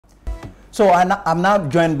So I'm now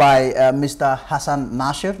joined by Mr. Hassan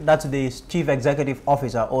Nasir, that's the Chief Executive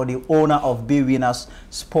Officer or the owner of Bwinners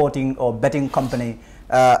Sporting or Betting Company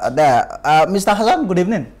there. Mr. Hassan, good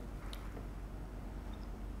evening.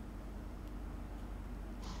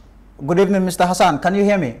 Good evening, Mr. Hassan. Can you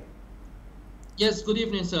hear me? Yes, good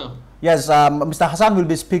evening, sir. Yes, Mr. Hassan will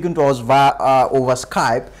be speaking to us via, over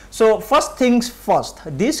Skype. So first things first,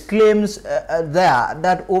 these claims there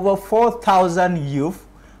that over 4,000 youth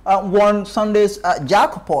won Sunday's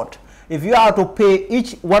jackpot. If you are to pay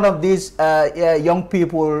each one of these young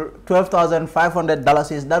people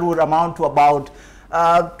 $12,500, that would amount to about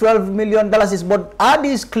 $12 million. But are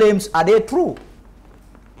these claims, are they true?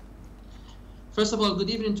 First of all, good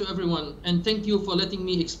evening to everyone, and thank you for letting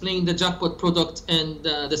me explain the jackpot product and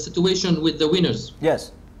the situation with the winners.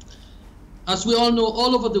 Yes. As we all know,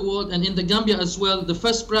 all over the world and in the Gambia as well, the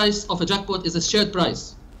first prize of a jackpot is a shared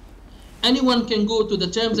prize. Anyone can go to the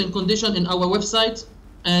terms and conditions in our website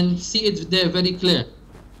and see it there very clear.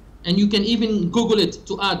 And you can even Google it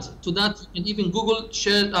to add to that. You can even Google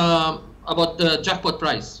share about the jackpot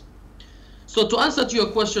prize. So to answer to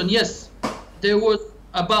your question, yes, there was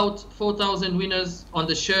about 4,000 winners on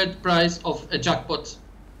the shared prize of a jackpot.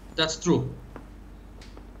 That's true.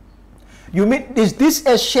 You mean, is this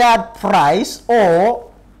a shared prize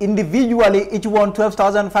or individually each won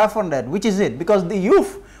 12,500? Which is it? Because the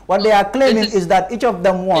youth, what they are claiming is that each of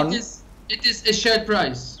them won. It is a shared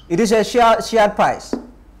prize. It is a shared prize.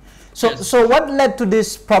 So, yes. So what led to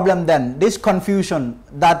this problem then, this confusion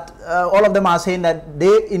that all of them are saying that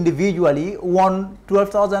they individually won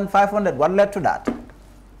 12,500? What led to that?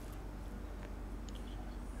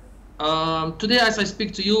 Today, as I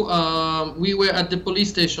speak to you, we were at the police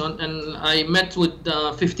station and I met with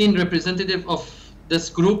 15 representatives of this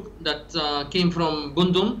group that came from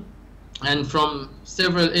Bundum and from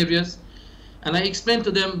several areas. And I explained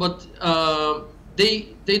to them, but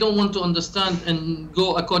they don't want to understand and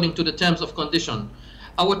go according to the terms of condition.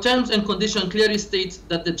 Our terms and condition clearly states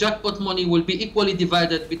that the jackpot money will be equally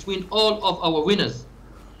divided between all of our winners.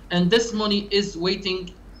 And this money is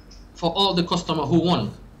waiting for all the customers who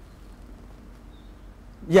won.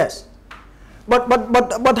 Yes,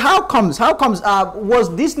 but how comes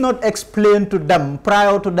was this not explained to them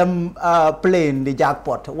prior to them playing the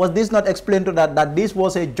jackpot? Was this not explained to that this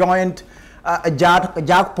was a joint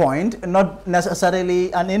jackpot, not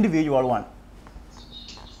necessarily an individual one?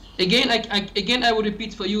 Again, I will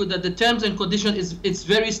repeat for you that the terms and condition it's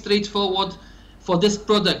very straightforward for this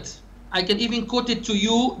product. I can even quote it to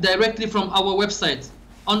you directly from our website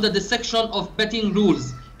under the section of betting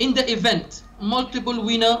rules. In the event multiple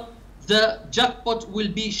winner, the jackpot will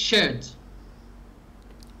be shared.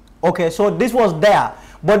 Okay, so this was there,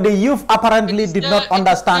 but the youth apparently did not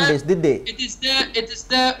understand this, did they? It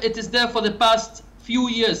is there for the past few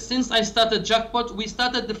years. Since I started jackpot, we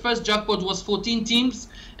started the first jackpot was 14 teams,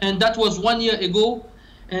 and that was 1 year ago.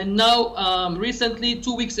 And now, recently,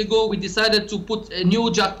 2 weeks ago, we decided to put a new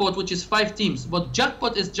jackpot, which is 5 teams. But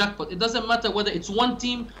jackpot is jackpot. It doesn't matter whether it's 1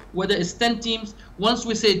 team, whether it's 10 teams. Once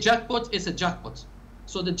we say jackpot, it's a jackpot.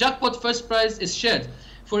 So the jackpot first prize is shared.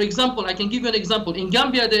 For example, I can give you an example. In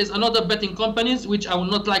Gambia, there is another betting companies, which I would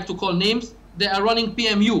not like to call names. They are running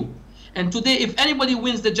PMU. And today, if anybody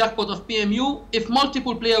wins the jackpot of PMU, if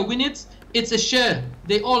multiple players win it, it's a share.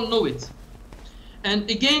 They all know it. And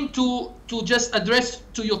again, to just address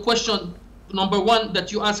to your question, number one,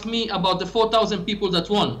 that you asked me about the 4,000 people that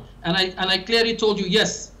won. And I clearly told you,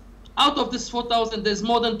 yes, out of this 4,000, there's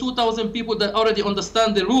more than 2,000 people that already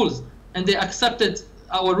understand the rules and they accepted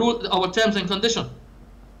our terms and conditions.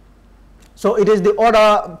 So it is the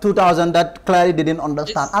other 2,000 that clearly didn't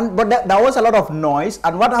understand. Yes. But there was a lot of noise.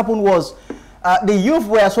 And what happened was the youth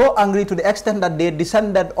were so angry to the extent that they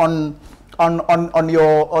descended on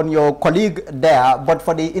your colleague there, but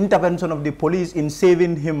for the intervention of the police in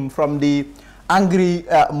saving him from the angry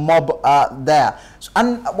mob there.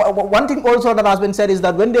 And one thing also that has been said is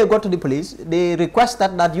that when they got to the police, they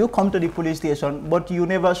requested that you come to the police station, but you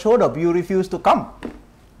never showed up. You refused to come.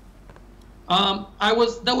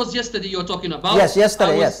 That was yesterday you're talking about. Yes,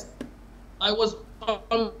 yesterday, yes. I was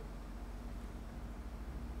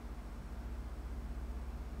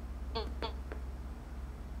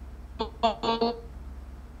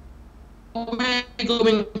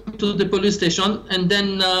going to the police station, and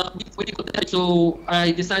then so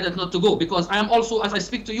I decided not to go because I am also, as I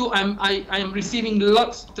speak to you, I am receiving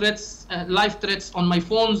lots of threats, live threats on my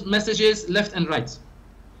phones, messages left and right.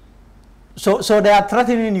 So they are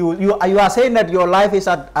threatening you. You are saying that your life is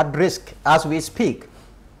at risk as we speak.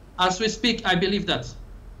 As we speak, I believe that.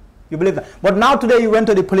 You believe that? But now today you went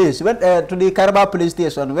to the police, you went to the Caraba police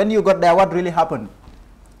station. When you got there, what really happened?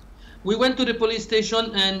 We went to the police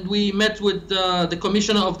station and we met with the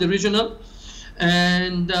commissioner of the regional,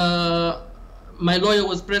 and my lawyer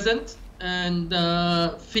was present, and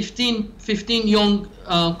 15 young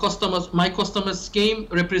customers, my customers, came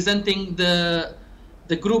representing the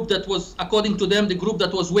group that was, according to them, the group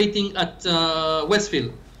that was waiting at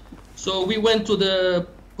Westfield. So we went to the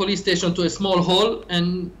police station, to a small hall,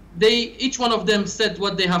 and each one of them said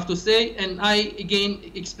what they have to say, and I again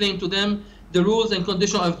explained to them the rules and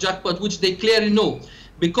conditions of jackpot, which they clearly know,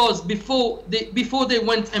 because before they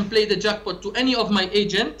went and played the jackpot to any of my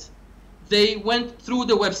agents, they went through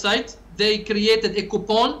the website, they created a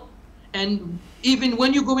coupon, and even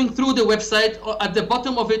when you're going through the website, at the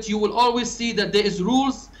bottom of it, you will always see that there is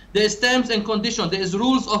rules, there is terms and conditions, there is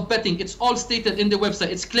rules of betting. It's all stated in the website.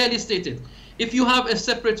 It's clearly stated. If you have a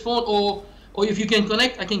separate phone, or if you can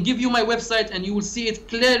connect, I can give you my website and you will see it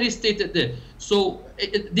clearly stated there. So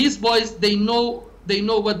these boys, they know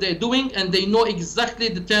what they're doing, and they know exactly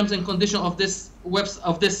the terms and conditions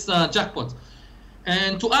of this jackpot.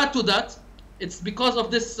 And to add to that, it's because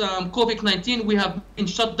of this COVID-19, we have been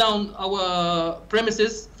shut down our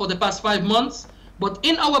premises for the past 5 months. But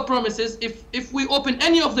in our premises, if we open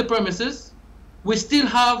any of the premises, we still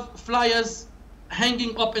have flyers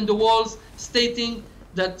hanging up in the walls stating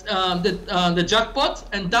that the jackpot,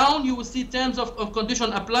 and down you will see terms of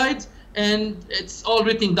condition applied, and it's all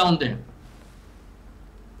written down there.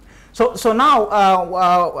 So now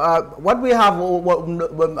what we have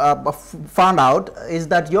found out is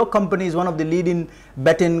that your company is one of the leading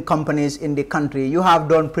betting companies in the country. You have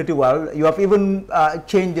done pretty well. You have even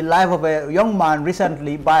changed the life of a young man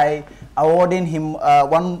recently by awarding him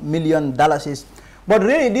 $1 million. But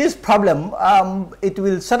really this problem, it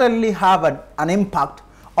will certainly have an impact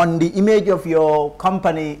on the image of your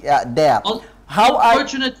company there.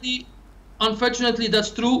 Unfortunately, that's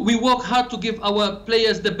true. We work hard to give our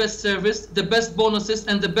players the best service, the best bonuses,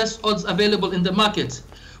 and the best odds available in the market.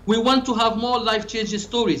 We want to have more life-changing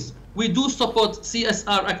stories. We do support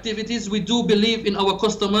CSR activities. We do believe in our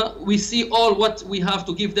customer. We see all what we have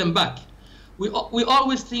to give them back. We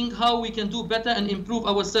always think how we can do better and improve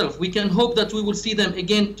ourselves. We can hope that we will see them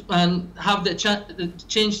again and have the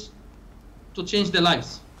change to change their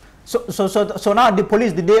lives. So now the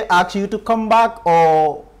police, did they ask you to come back,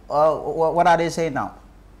 or what are they saying now?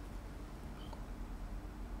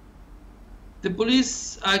 The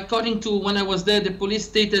police, according to when I was there, the police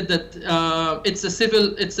stated that it's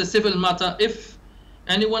a civil matter. If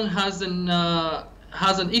anyone has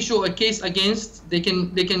an issue or a case against, they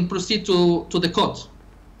can proceed to the court.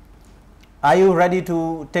 Are you ready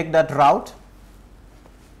to take that route?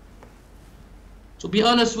 To be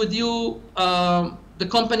honest with you, the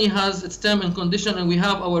company has its term and condition, and we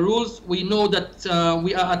have our rules. We know that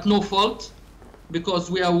we are at no fault because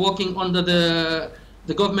we are working under the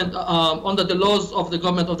government, under the laws of the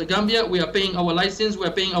government of the Gambia. We are paying our license, we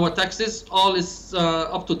are paying our taxes, all is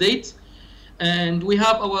up to date. And we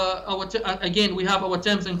have we have our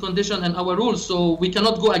terms and condition and our rules, so we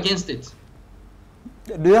cannot go against it.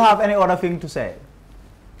 Do you have any other thing to say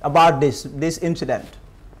about this incident?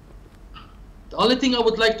 The only thing I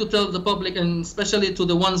would like to tell the public, and especially to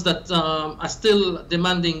the ones that are still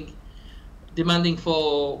demanding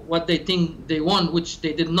for what they think they want, which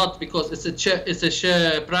they did not, because it's a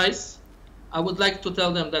share price. I would like to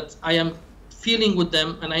tell them that I am feeling with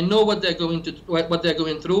them, and I know what they're going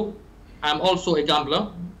through. I'm also a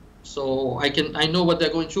gambler, so I know what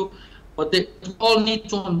they're going through. But they all need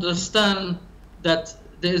to understand that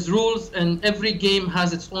there's rules, and every game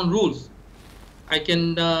has its own rules. I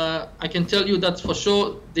can tell you that for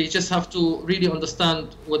sure. They just have to really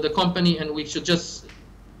understand with the company, and we should just.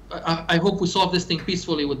 I hope we solve this thing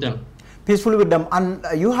peacefully with them. Peacefully with them. And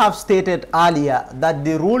you have stated earlier that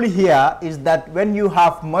the rule here is that when you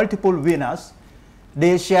have multiple winners,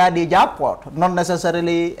 they share the jackpot, not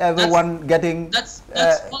necessarily everyone getting. That's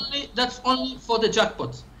only for the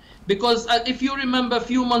jackpot, because if you remember a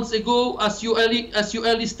few months ago, as you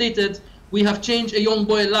early stated, we have changed a young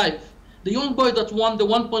boy life. The young boy that won the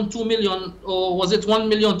 1.2 million, or was it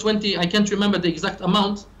 1,020,000? I can't remember the exact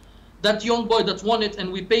amount. That young boy that won it,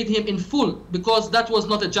 and we paid him in full because that was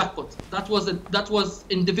not a jackpot. That was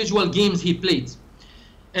individual games he played.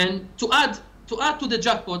 And to add to the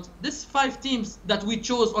jackpot, these 5 teams that we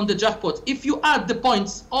chose on the jackpot, if you add the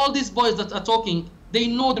points, all these boys that are talking, they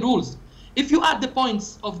know the rules. If you add the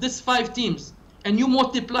points of these 5 teams and you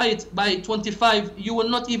multiply it by 25, you will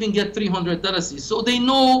not even get $300. So they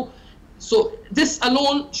know. So this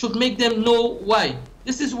alone should make them know why.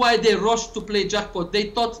 This is why they rushed to play jackpot.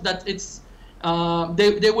 They thought that it's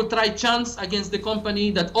they will try chance against the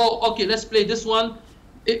company, that, oh, okay, let's play this one.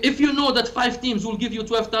 If you know that 5 teams will give you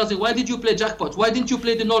 12,000, why did you play jackpot? Why didn't you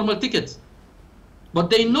play the normal ticket? But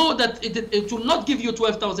they know that it will not give you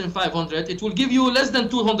 12,500. It will give you less than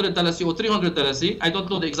 $200 or $300. I don't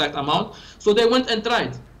know the exact amount. So they went and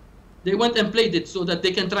tried. They went and played it so that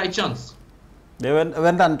they can try chance. They went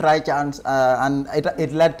and tried chance, and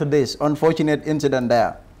it led to this unfortunate incident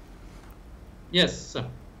there. Yes, sir.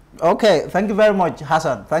 Okay, thank you very much,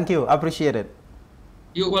 Hassan. Thank you, appreciate it.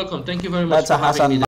 You're welcome. Thank you very much for having me.